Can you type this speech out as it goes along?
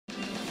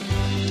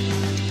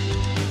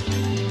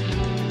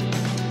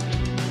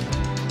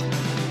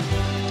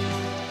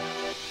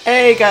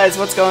Hey guys,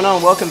 what's going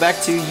on? Welcome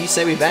back to You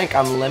Say We Bank.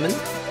 I'm Lemon.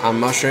 I'm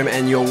Mushroom,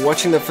 and you're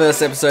watching the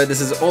first episode.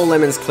 This is all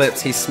Lemon's clips.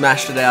 He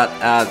smashed it out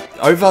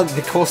over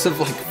the course of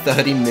like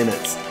 30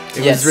 minutes.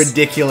 It was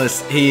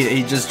ridiculous.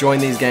 He just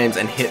joined these games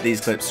and hit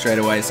these clips straight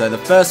away. So the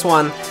first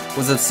one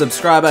was a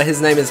subscriber.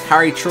 His name is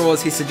Harry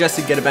Traws. He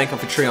suggested get a bank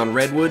off a tree on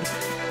Redwood.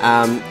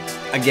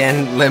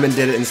 Again, Lemon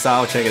did it in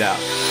style. Check it out.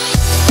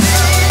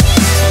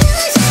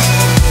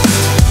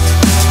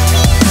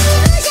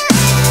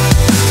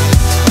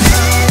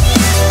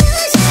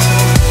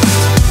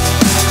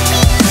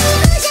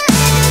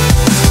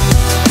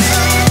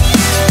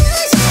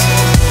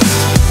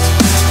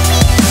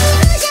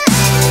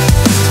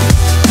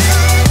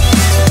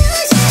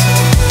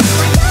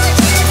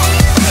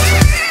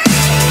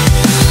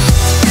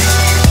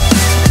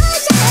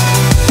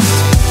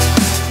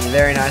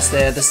 Very nice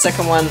there. The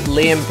second one,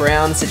 Liam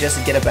Brown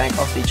suggested get a bank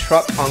off the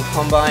truck on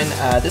Combine.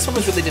 This one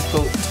was really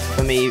difficult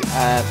for me,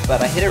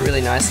 but I hit it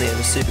really nicely and it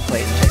was super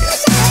clean. Check it out.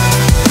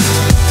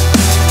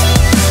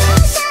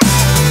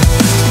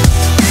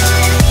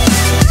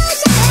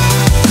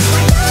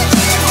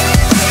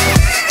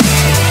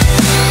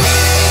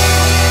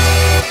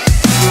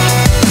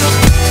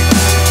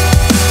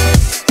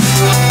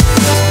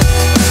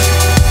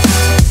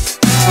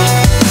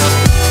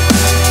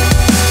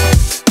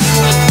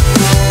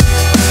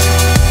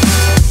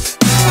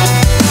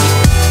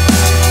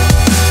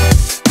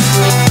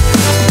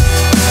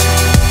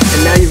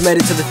 Made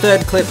it to the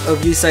third clip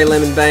of You Say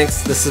Lemon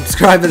Banks. The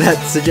subscriber that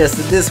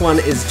suggested this one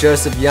is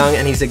Joseph Young,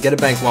 and he said get a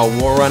bank while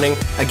war running.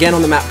 Again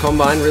on the map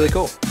Combine, really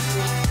cool.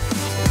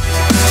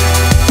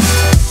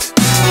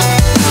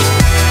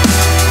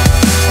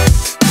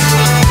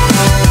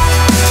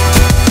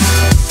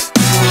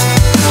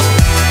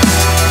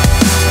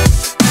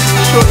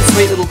 Short and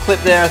sweet little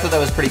clip there. I thought that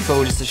was pretty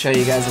cool just to show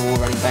you guys a war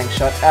running bank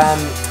shot.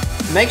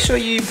 Make sure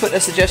you put a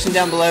suggestion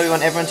down below. We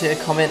want everyone to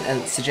comment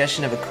a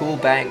suggestion of a cool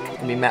bank. It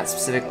can be map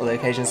specific or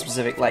location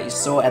specific like you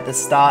saw at the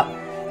start.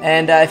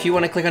 And if you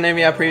want to click on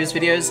any of our previous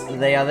videos,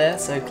 they are there,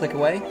 so click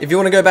away. If you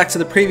want to go back to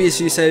the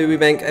previous You Say We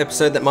Bank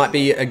episode, that might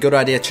be a good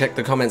idea. Check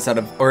the comments that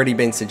have already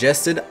been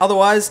suggested.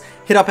 Otherwise,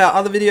 hit up our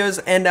other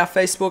videos and our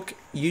Facebook,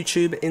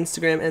 YouTube,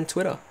 Instagram, and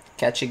Twitter.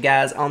 Catch you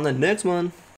guys on the next one.